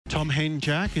Tom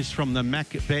Henjak is from the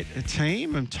MacBet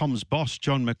team, and Tom's boss,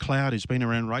 John McLeod, has been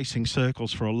around racing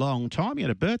circles for a long time. He had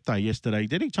a birthday yesterday,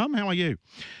 did he? Tom, how are you?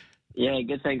 Yeah,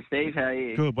 good, thanks, Steve. How are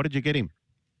you? Good. What did you get him?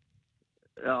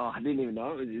 Oh, I didn't even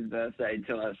know it was his birthday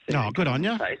until I seen Oh, good on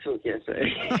you. Facebook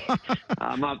yesterday.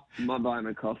 I might buy him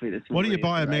a coffee this morning. What do you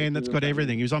buy a man that's got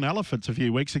everything? He was on elephants a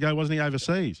few weeks ago, wasn't he,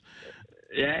 overseas?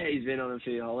 Yeah, he's been on a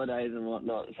few holidays and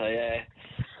whatnot. So,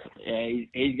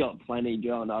 he's got plenty,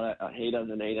 John. He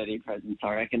doesn't need any presents,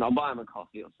 I reckon. I'll buy him a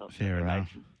coffee or something. Fair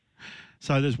enough.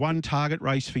 So there's one target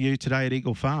race for you today at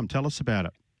Eagle Farm. Tell us about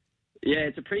it. Yeah,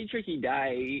 it's a pretty tricky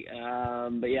day.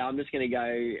 But, yeah, I'm just going to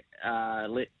go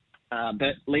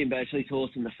Liam Birchley's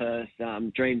horse in the first,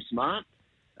 Dream Smart.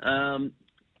 It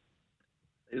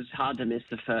was hard to miss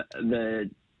the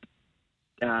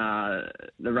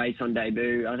race on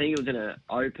debut. I think it was in an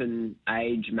open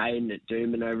age maiden at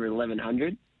Doomben over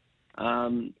 1100.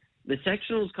 The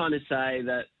sectionals kind of say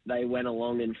that they went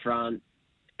along in front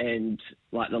and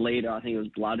like the leader, I think it was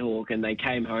Bloodhawk, and they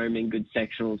came home in good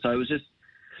sectionals. So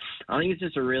I think it's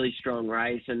just a really strong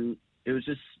race, and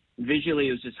visually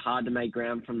it was just hard to make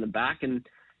ground from the back. And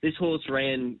this horse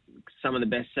ran some of the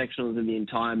best sectionals of the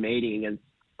entire meeting against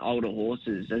older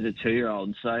horses as a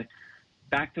 2-year-old. So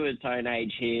back to its own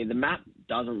age here. The map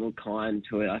doesn't look kind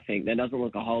to it, I think. There doesn't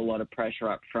look a whole lot of pressure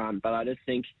up front, but I just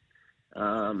think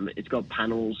it's got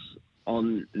panels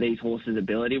on these horses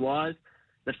ability-wise.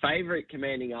 The favourite,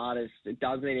 Commanding Artist, it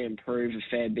does need to improve a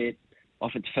fair bit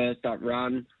off its first up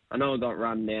run. I know it got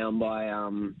run down by,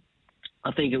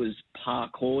 I think it was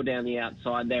Parkour down the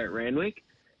outside there at Randwick.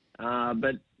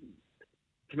 But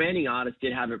Commanding Artist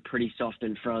did have it pretty soft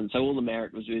in front, so all the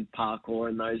merit was with Parkour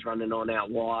and those running on out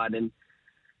wide. And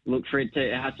look,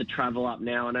 it has to travel up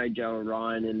now. I know Joe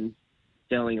Orion and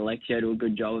Sterling Alexio do a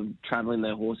good job of travelling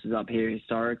their horses up here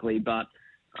historically, but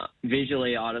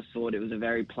visually I just thought it was a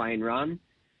very plain run,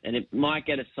 and it might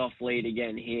get a soft lead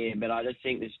again here, but I just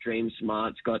think this Dream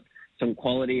Smart's got some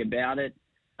quality about it.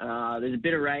 There's a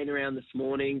bit of rain around this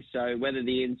morning, so whether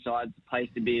the inside's the place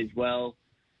to be as well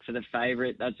for the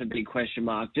favourite, that's a big question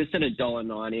mark. Just at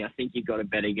 $1.90, I think you've got to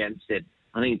bet against it.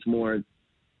 I think it's more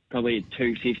probably a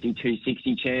 250,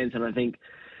 260 chance, and I think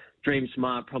Dream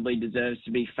Smart probably deserves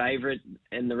to be favourite.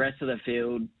 And the rest of the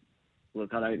field,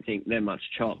 look, I don't think they're much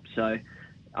chop. So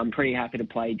I'm pretty happy to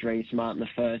play Dream Smart in the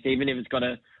first, even if it's got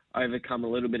to overcome a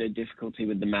little bit of difficulty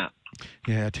with the map.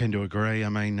 Yeah, I tend to agree. I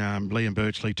mean, Liam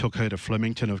Birchley took her to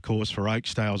Flemington, of course, for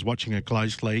Oakstay. I was watching her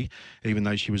closely, even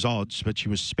though she was odds, but she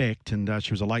was specced, and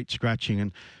she was a late scratching.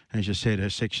 And as you said, her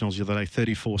sectionals the other day,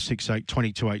 34.68,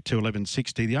 22.82,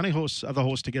 11.60. The only other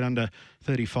horse to get under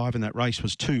 35 in that race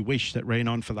was Two Wish that ran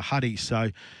on for the Huddy.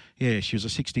 So, yeah, she was a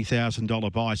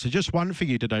 $60,000 buy. So just one for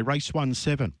you today, race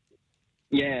 1-7.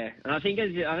 Yeah, and I think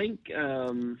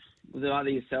was it either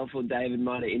yourself or David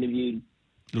might have interviewed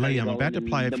Liam. I'm about to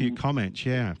play a few comments,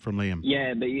 from Liam.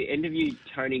 Yeah, but you interviewed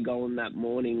Tony Gollan that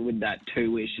morning with that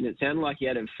Two Wish, and it sounded like he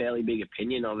had a fairly big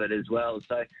opinion of it as well.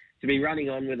 So to be running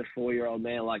on with a 4-year-old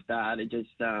mare like that, it just,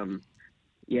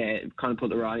 it kind of put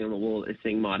the writing on the wall that this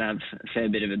thing might have a fair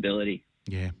bit of ability.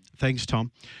 Yeah. Thanks,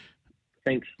 Tom.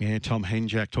 Thanks. Yeah, Tom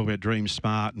Henjak talking about Dream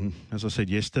Smart, and as I said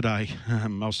yesterday, I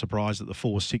was surprised at the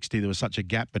 460. There was such a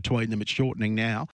gap between them. It's shortening now.